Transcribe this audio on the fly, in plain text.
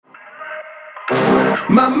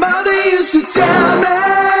My mother used to tell me,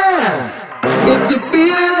 if you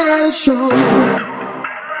feel it, let it show.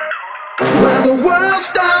 Where the world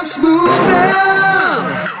stops moving,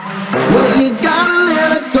 well, you gotta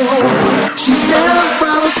let it go. She said I'm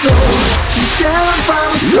from a soul. She said I'm from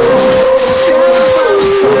a soul. She said I'm from a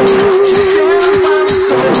soul. She said I'm from a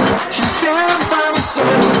soul. She said I'm from a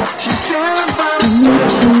soul. She said I'm from a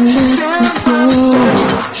soul. She said I'm from a soul.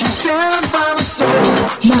 She said I'm from a soul.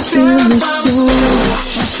 She said I'm from a soul.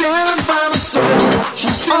 She said I'm from a soul. She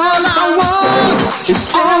said all I want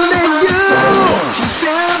is only you.